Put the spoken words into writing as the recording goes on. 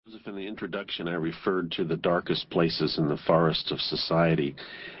Joseph, in the introduction, I referred to the darkest places in the forests of society.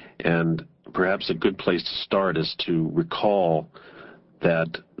 And perhaps a good place to start is to recall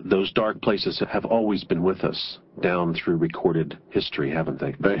that those dark places have always been with us down through recorded history, haven't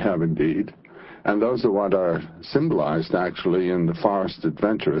they? They have indeed. And those are what are symbolized, actually, in the Forest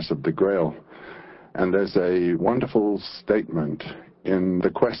Adventurers of the Grail. And there's a wonderful statement in The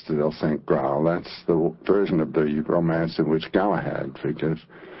Quest of the St. Graal. That's the version of the romance in which Galahad figures.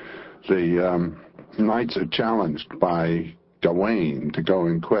 The knights are challenged by Gawain to go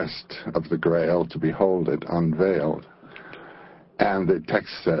in quest of the Grail, to behold it unveiled. And the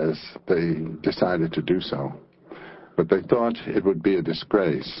text says they decided to do so. But they thought it would be a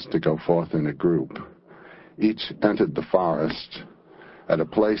disgrace to go forth in a group. Each entered the forest at a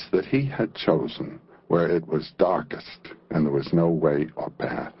place that he had chosen, where it was darkest and there was no way or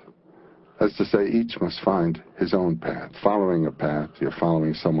path. That's to say, each must find his own path. Following a path, you're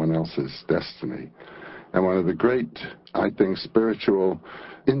following someone else's destiny. And one of the great, I think, spiritual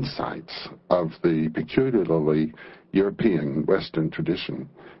insights of the peculiarly European Western tradition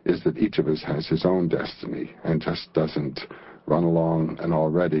is that each of us has his own destiny and just doesn't run along an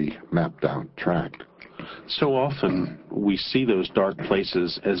already mapped out track. So often we see those dark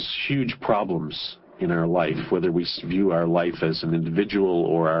places as huge problems in our life, whether we view our life as an individual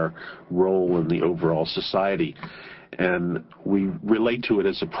or our role in the overall society. And we relate to it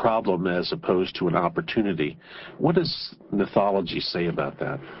as a problem as opposed to an opportunity. What does mythology say about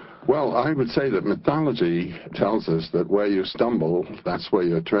that? Well, I would say that mythology tells us that where you stumble, that's where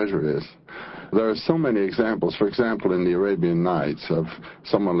your treasure is. There are so many examples, for example, in the Arabian Nights, of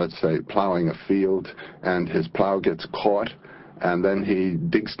someone, let's say, plowing a field, and his plow gets caught, and then he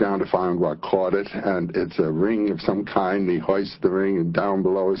digs down to find what caught it, and it's a ring of some kind. He hoists the ring, and down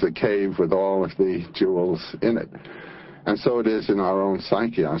below is a cave with all of the jewels in it. And so it is in our own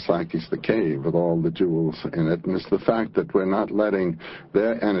psyche. Our psyche's the cave with all the jewels in it. And it's the fact that we're not letting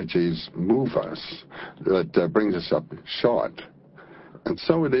their energies move us that brings us up short. And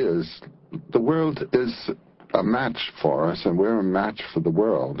so it is. The world is a match for us, and we're a match for the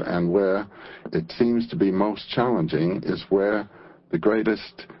world. And where it seems to be most challenging is where the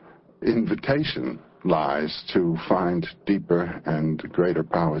greatest invitation lies to find deeper and greater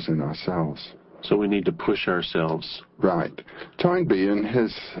powers in ourselves. So we need to push ourselves. Right. Toynbee, in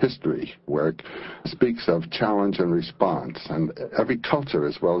his history work, speaks of challenge and response, and every culture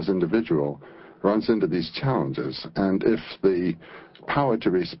as well as individual runs into these challenges. And if the power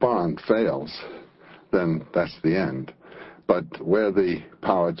to respond fails, then that's the end. But where the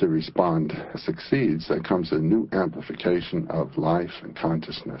power to respond succeeds, there comes a new amplification of life and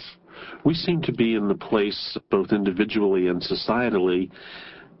consciousness. We seem to be in the place, both individually and societally,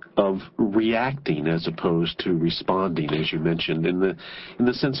 of reacting as opposed to responding, as you mentioned, in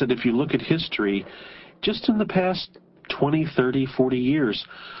the sense that if you look at history, just in the past 20, 30, 40 years,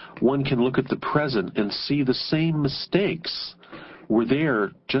 one can look at the present and see the same mistakes were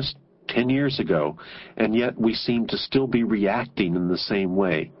there just 10 years ago, and yet we seem to still be reacting in the same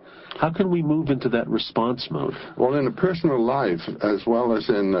way. How can we move into that response mode? Well, in a personal life, as well as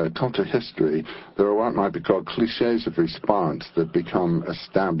in culture history, there are what might be called cliches of response that become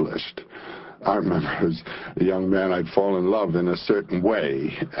established. I remember as a young man, I'd fall in love in a certain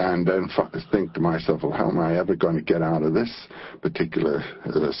way, and then think to myself, well, how am I ever going to get out of this particular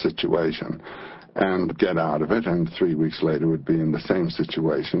situation? And get out of it, and 3 weeks later would be in the same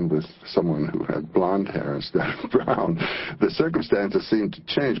situation with someone who had blonde hair instead of brown. The circumstances seem to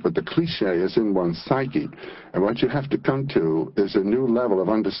change, but the cliche is in one's psyche. And what you have to come to is a new level of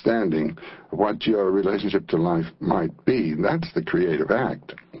understanding of what your relationship to life might be. That's the creative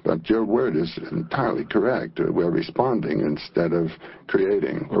act. But your word is entirely correct. We're responding instead of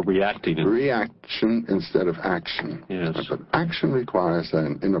creating. Or reacting. Reaction instead of action. Yes. But action requires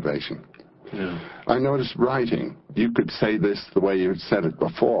an innovation. Yeah. I noticed writing. You could say this the way you said it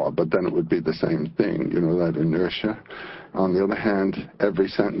before, but then it would be the same thing, that inertia. On the other hand, every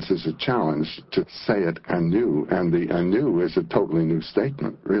sentence is a challenge to say it anew, and the anew is a totally new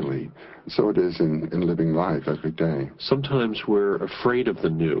statement, really. So it is in living life every day. Sometimes we're afraid of the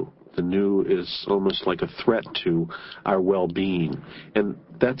new. The new is almost like a threat to our well-being. And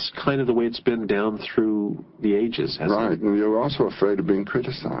that's kind of the way it's been down through the ages, hasn't it? Right, and you're also afraid of being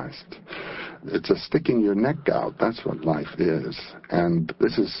criticized. It's a sticking your neck out. That's what life is. And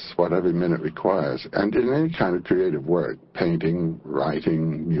this is what every minute requires. And in any kind of creative work, painting,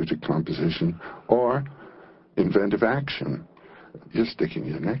 writing, music composition, or inventive action, you're sticking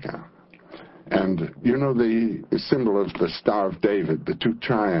your neck out. And you know the symbol of the Star of David, the two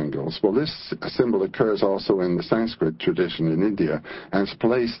triangles. Well, this symbol occurs also in the Sanskrit tradition in India, and it's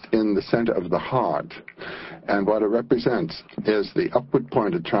placed in the center of the heart. And what it represents is the upward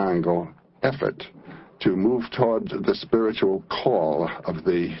pointed triangle effort to move toward the spiritual call of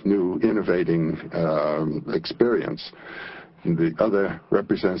the new innovating experience. And the other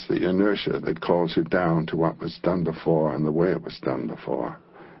represents the inertia that calls you down to what was done before and the way it was done before.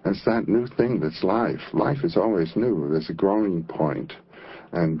 And it's that new thing that's life. Life is always new. There's a growing point.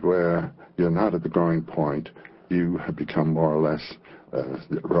 And where you're not at the growing point, you have become more or less a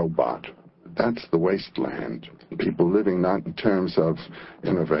robot. That's the wasteland. People living not in terms of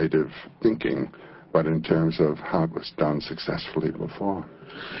innovative thinking, but in terms of how it was done successfully before.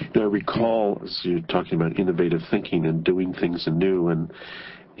 I recall, as you're talking about innovative thinking and doing things anew, and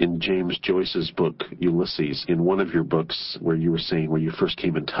in James Joyce's book, Ulysses, in one of your books where you were saying, where you first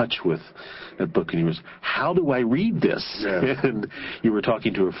came in touch with that book, and you was, how do I read this? Yes. And you were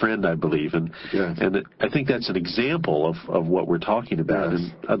talking to a friend, I believe, and yes. and I think that's an example of what we're talking about. Yes.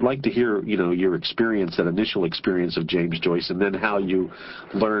 And I'd like to hear, your experience, that initial experience of James Joyce, and then how you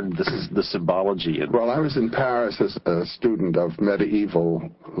learned the symbology. Well, I was in Paris as a student of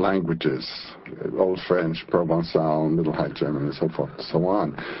medieval languages, Old French, Provençal, Middle High German, and so forth and so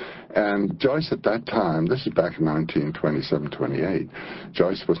on. And Joyce at that time, this is back in 1927-28,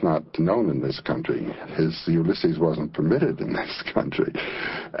 Joyce was not known in this country. His Ulysses wasn't permitted in this country.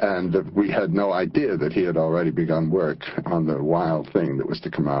 And we had no idea that he had already begun work on the wild thing that was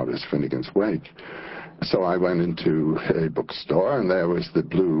to come out as Finnegan's Wake. So I went into a bookstore, and there was the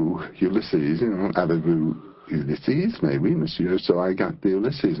blue Ulysses, avez-vous Ulysses, maybe, monsieur. So I got the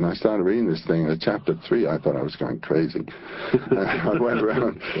Ulysses, and I started reading this thing. At chapter 3, I thought I was going crazy. I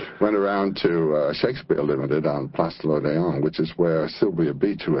went around to Shakespeare Limited on Place de l'Odéon, which is where Sylvia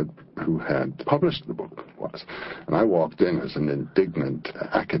Beach, who had published the book, was. And I walked in as an indignant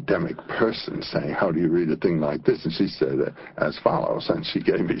academic person saying, how do you read a thing like this? And she said, as follows. And she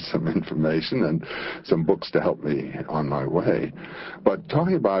gave me some information and some books to help me on my way. But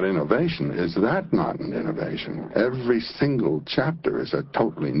talking about innovation, is that not an innovation? Every single chapter is a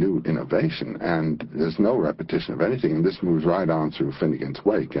totally new innovation, and there's no repetition of anything. And this moves right on through Finnegan's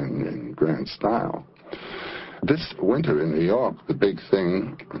Wake in grand style. This winter in New York, the big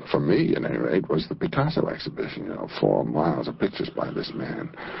thing, for me at any rate, was the Picasso exhibition, 4 miles of pictures by this man.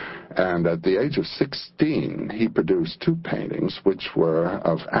 And at the age of 16, he produced 2 paintings which were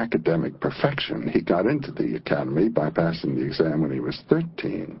of academic perfection. He got into the academy by passing the exam when he was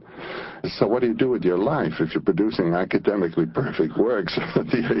 13. So what do you do with your life if you're producing academically perfect works at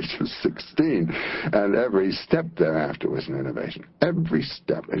the age of 16? And every step thereafter was an innovation. Every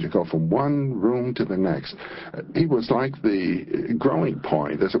step, as you go from one room to the next. He was like the growing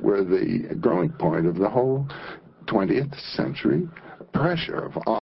point, as it were, the growing point of the whole 20th century pressure of